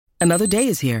Another day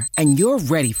is here, and you're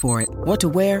ready for it. What to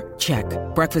wear? Check.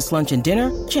 Breakfast, lunch, and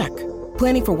dinner? Check.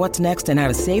 Planning for what's next and how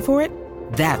to save for it?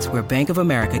 That's where Bank of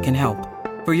America can help.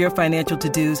 For your financial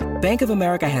to-dos, Bank of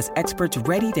America has experts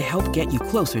ready to help get you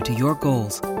closer to your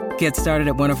goals. Get started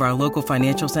at one of our local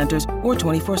financial centers or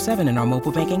 24/7 in our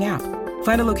mobile banking app.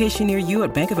 Find a location near you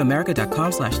at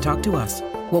bankofamerica.com/talktous.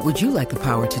 What would you like the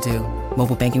power to do?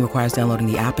 Mobile banking requires downloading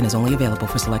the app and is only available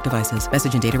for select devices.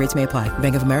 Message and data rates may apply.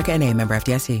 Bank of America N.A., member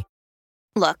FDIC.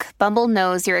 Look, Bumble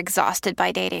knows you're exhausted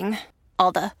by dating.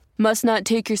 All the, must not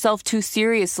take yourself too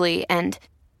seriously, and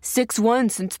 6'1"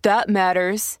 since that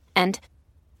matters, and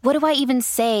what do I even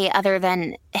say other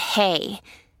than, hey?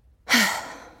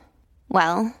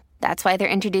 Well, that's why they're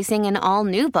introducing an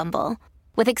all-new Bumble,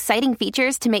 with exciting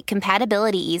features to make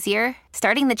compatibility easier,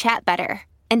 starting the chat better,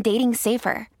 and dating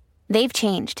safer. They've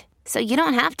changed, so you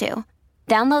don't have to.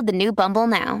 Download the new Bumble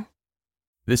now.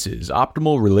 This is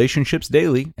Optimal Relationships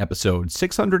Daily, episode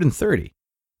 630.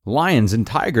 Lions and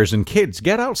Tigers and Kids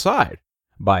Get Outside,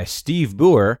 by Steve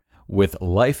Booher with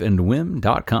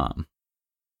lifeandwhim.com.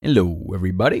 Hello,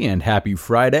 everybody, and happy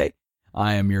Friday.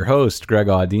 I am your host, Greg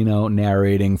Audino,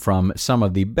 narrating from some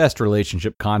of the best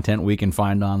relationship content we can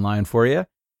find online for you.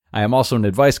 I am also an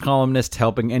advice columnist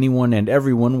helping anyone and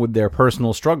everyone with their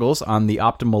personal struggles on the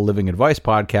Optimal Living Advice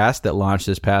podcast that launched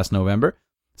this past November.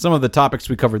 Some of the topics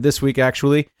we covered this week,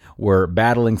 actually, were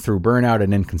battling through burnout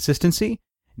and inconsistency,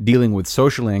 dealing with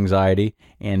social anxiety,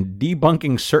 and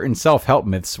debunking certain self-help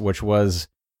myths, which was,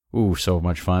 so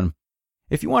much fun.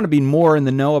 If you want to be more in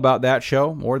the know about that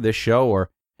show, or this show,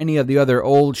 or any of the other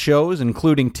old shows,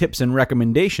 including tips and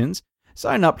recommendations,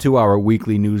 sign up to our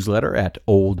weekly newsletter at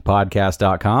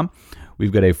oldpodcast.com.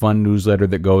 We've got a fun newsletter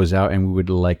that goes out, and we would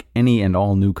like any and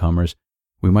all newcomers.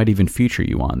 We might even feature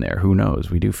you on there. Who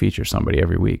knows? We do feature somebody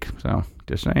every week, so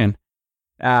just saying.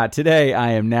 Today,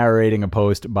 I am narrating a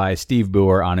post by Steve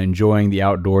Booher on enjoying the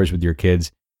outdoors with your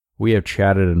kids. We have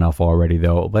chatted enough already,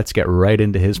 though. Let's get right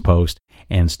into his post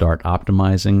and start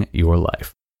optimizing your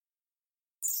life.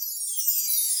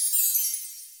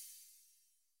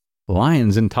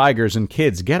 Lions and Tigers and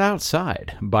Kids Get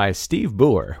Outside, by Steve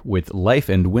Booher with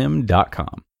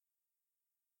lifeandwhim.com.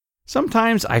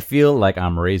 Sometimes I feel like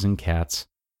I'm raising cats.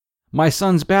 My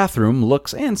son's bathroom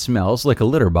looks and smells like a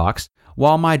litter box,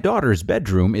 while my daughter's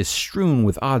bedroom is strewn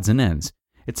with odds and ends.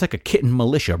 It's like a kitten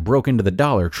militia broke into the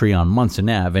Dollar Tree on Munson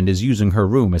Ave and is using her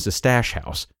room as a stash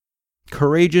house.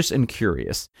 Courageous and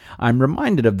curious, I'm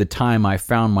reminded of the time I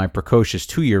found my precocious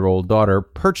 2-year-old daughter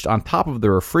perched on top of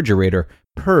the refrigerator,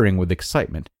 purring with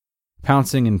excitement.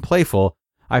 Pouncing and playful,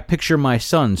 I picture my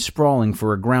son sprawling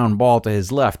for a ground ball to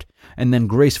his left and then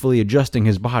gracefully adjusting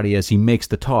his body as he makes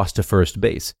the toss to first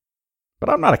base. But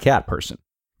I'm not a cat person.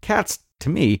 Cats, to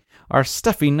me, are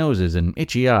stuffy noses and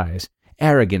itchy eyes,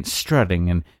 arrogant strutting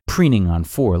and preening on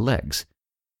 4 legs.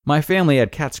 My family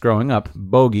had cats growing up,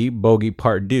 Bogey,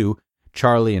 Pardieu,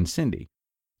 Charlie, and Cindy.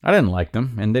 I didn't like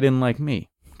them, and they didn't like me.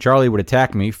 Charlie would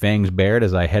attack me, fangs bared,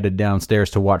 as I headed downstairs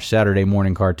to watch Saturday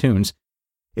morning cartoons.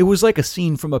 It was like a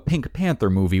scene from a Pink Panther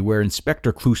movie where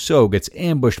Inspector Clouseau gets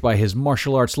ambushed by his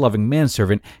martial arts-loving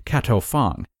manservant, Kato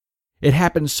Fong. It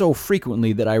happened so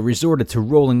frequently that I resorted to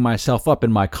rolling myself up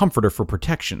in my comforter for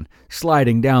protection,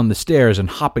 sliding down the stairs and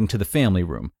hopping to the family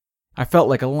room. I felt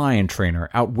like a lion trainer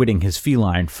outwitting his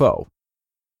feline foe.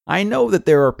 I know that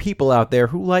there are people out there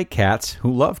who like cats,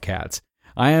 who love cats.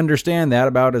 I understand that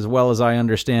about as well as I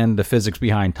understand the physics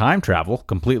behind time travel,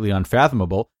 completely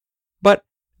unfathomable. But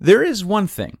there is one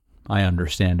thing I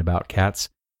understand about cats.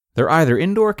 They're either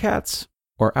indoor cats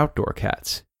or outdoor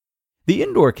cats. The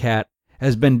indoor cat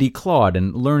has been declawed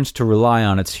and learns to rely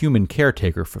on its human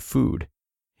caretaker for food.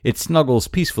 It snuggles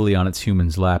peacefully on its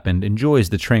human's lap and enjoys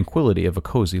the tranquility of a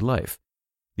cozy life.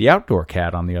 The outdoor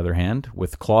cat, on the other hand,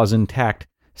 with claws intact,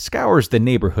 scours the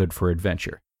neighborhood for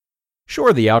adventure.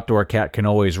 Sure, the outdoor cat can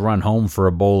always run home for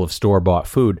a bowl of store-bought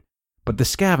food, but the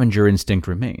scavenger instinct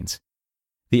remains.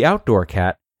 The outdoor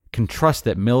cat can trust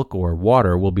that milk or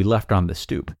water will be left on the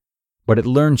stoop, but it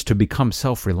learns to become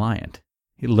self-reliant.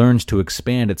 It learns to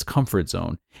expand its comfort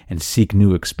zone and seek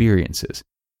new experiences.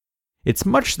 It's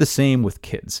much the same with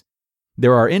kids.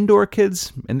 There are indoor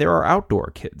kids and there are outdoor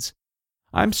kids.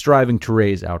 I'm striving to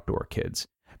raise outdoor kids.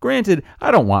 Granted, I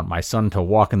don't want my son to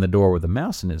walk in the door with a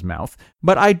mouse in his mouth,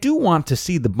 but I do want to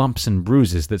see the bumps and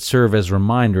bruises that serve as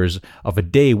reminders of a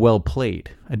day well played,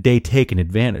 a day taken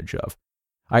advantage of.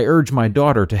 I urge my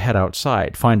daughter to head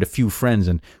outside, find a few friends,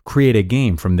 and create a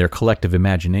game from their collective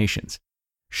imaginations.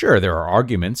 Sure, there are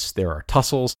arguments, there are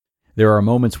tussles, there are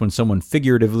moments when someone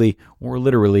figuratively or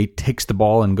literally takes the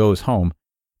ball and goes home.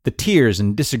 The tears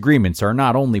and disagreements are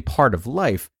not only part of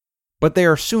life, but they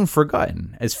are soon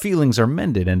forgotten as feelings are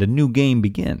mended and a new game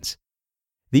begins.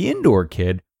 The indoor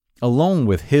kid, alone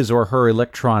with his or her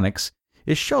electronics,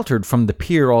 is sheltered from the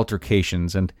peer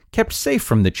altercations and kept safe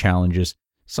from the challenges,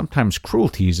 sometimes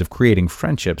cruelties of creating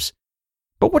friendships.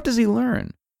 But what does he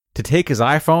learn? To take his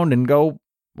iPhone and go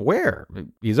where?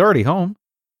 He's already home.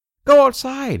 Go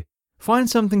outside. Find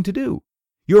something to do.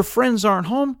 Your friends aren't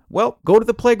home? Well, go to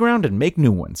the playground and make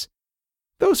new ones.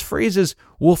 Those phrases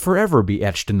will forever be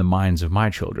etched in the minds of my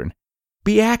children.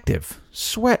 Be active,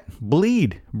 sweat,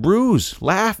 bleed, bruise,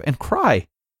 laugh, and cry.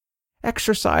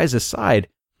 Exercise aside,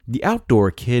 the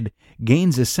outdoor kid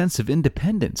gains a sense of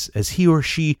independence as he or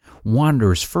she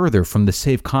wanders further from the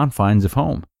safe confines of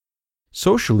home.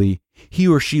 Socially, he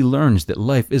or she learns that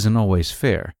life isn't always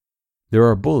fair. There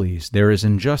are bullies, there is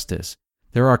injustice,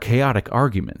 there are chaotic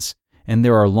arguments, and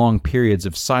there are long periods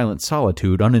of silent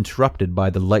solitude uninterrupted by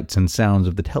the lights and sounds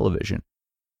of the television.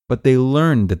 But they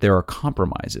learn that there are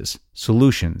compromises,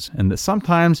 solutions, and that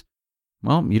sometimes,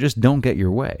 you just don't get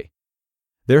your way.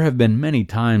 There have been many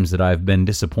times that I've been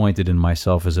disappointed in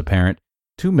myself as a parent,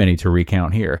 too many to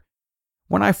recount here.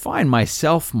 When I find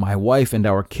myself, my wife, and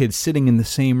our kids sitting in the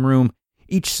same room,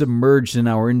 each submerged in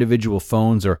our individual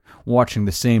phones or watching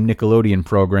the same Nickelodeon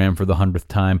program for the 100th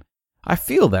time, I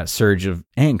feel that surge of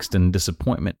angst and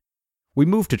disappointment. We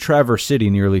moved to Traverse City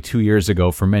nearly 2 years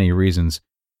ago for many reasons.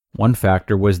 One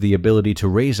factor was the ability to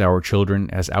raise our children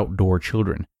as outdoor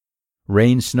children.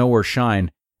 Rain, snow, or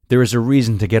shine, there is a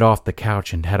reason to get off the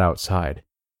couch and head outside.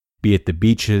 Be it the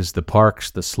beaches, the parks,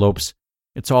 the slopes,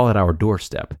 it's all at our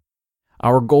doorstep.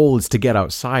 Our goal is to get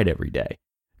outside every day.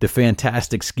 The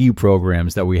fantastic ski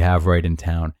programs that we have right in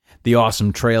town, the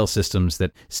awesome trail systems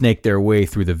that snake their way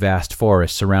through the vast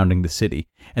forests surrounding the city,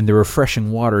 and the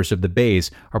refreshing waters of the bays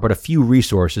are but a few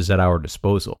resources at our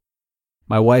disposal.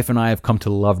 My wife and I have come to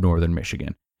love northern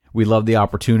Michigan. We love the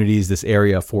opportunities this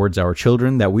area affords our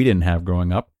children that we didn't have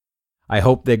growing up. I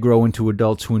hope they grow into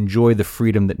adults who enjoy the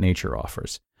freedom that nature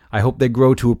offers. I hope they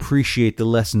grow to appreciate the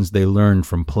lessons they learned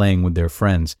from playing with their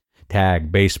friends,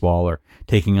 tag, baseball, or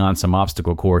taking on some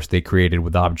obstacle course they created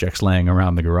with objects laying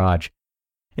around the garage.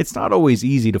 It's not always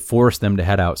easy to force them to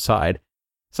head outside.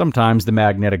 Sometimes the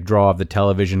magnetic draw of the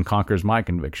television conquers my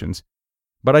convictions.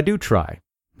 But I do try,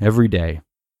 every day.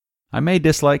 I may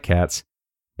dislike cats,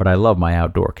 but I love my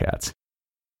outdoor cats.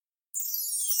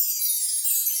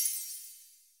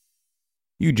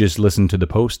 You just listened to the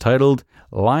post titled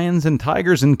Lions and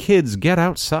Tigers and Kids Get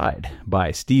Outside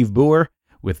by Steve Booher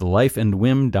with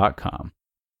lifeandwhim.com.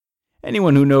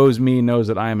 Anyone who knows me knows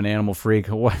that I am an animal freak,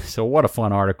 so what a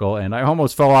fun article, and I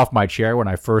almost fell off my chair when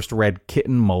I first read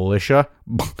kitten militia.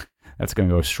 That's going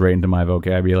to go straight into my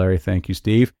vocabulary. Thank you,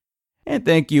 Steve. And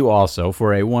thank you also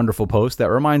for a wonderful post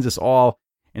that reminds us all,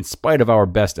 in spite of our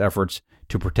best efforts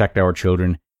to protect our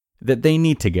children, that they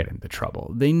need to get into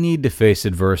trouble. They need to face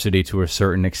adversity to a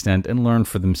certain extent and learn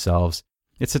for themselves.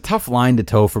 It's a tough line to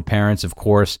toe for parents, of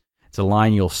course. It's a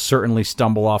line you'll certainly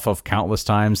stumble off of countless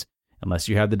times, unless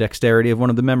you have the dexterity of one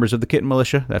of the members of the kitten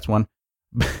militia. That's one.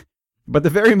 But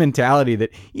the very mentality that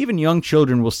even young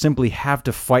children will simply have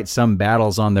to fight some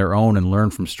battles on their own and learn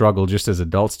from struggle just as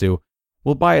adults do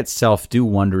will by itself do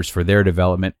wonders for their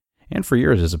development and for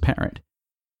yours as a parent.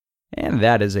 And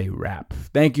that is a wrap.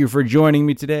 Thank you for joining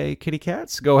me today, kitty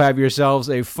cats. Go have yourselves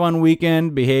a fun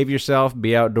weekend. Behave yourself.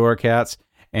 Be outdoor cats.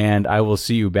 And I will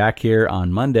see you back here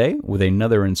on Monday with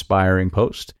another inspiring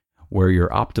post where your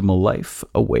optimal life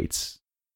awaits.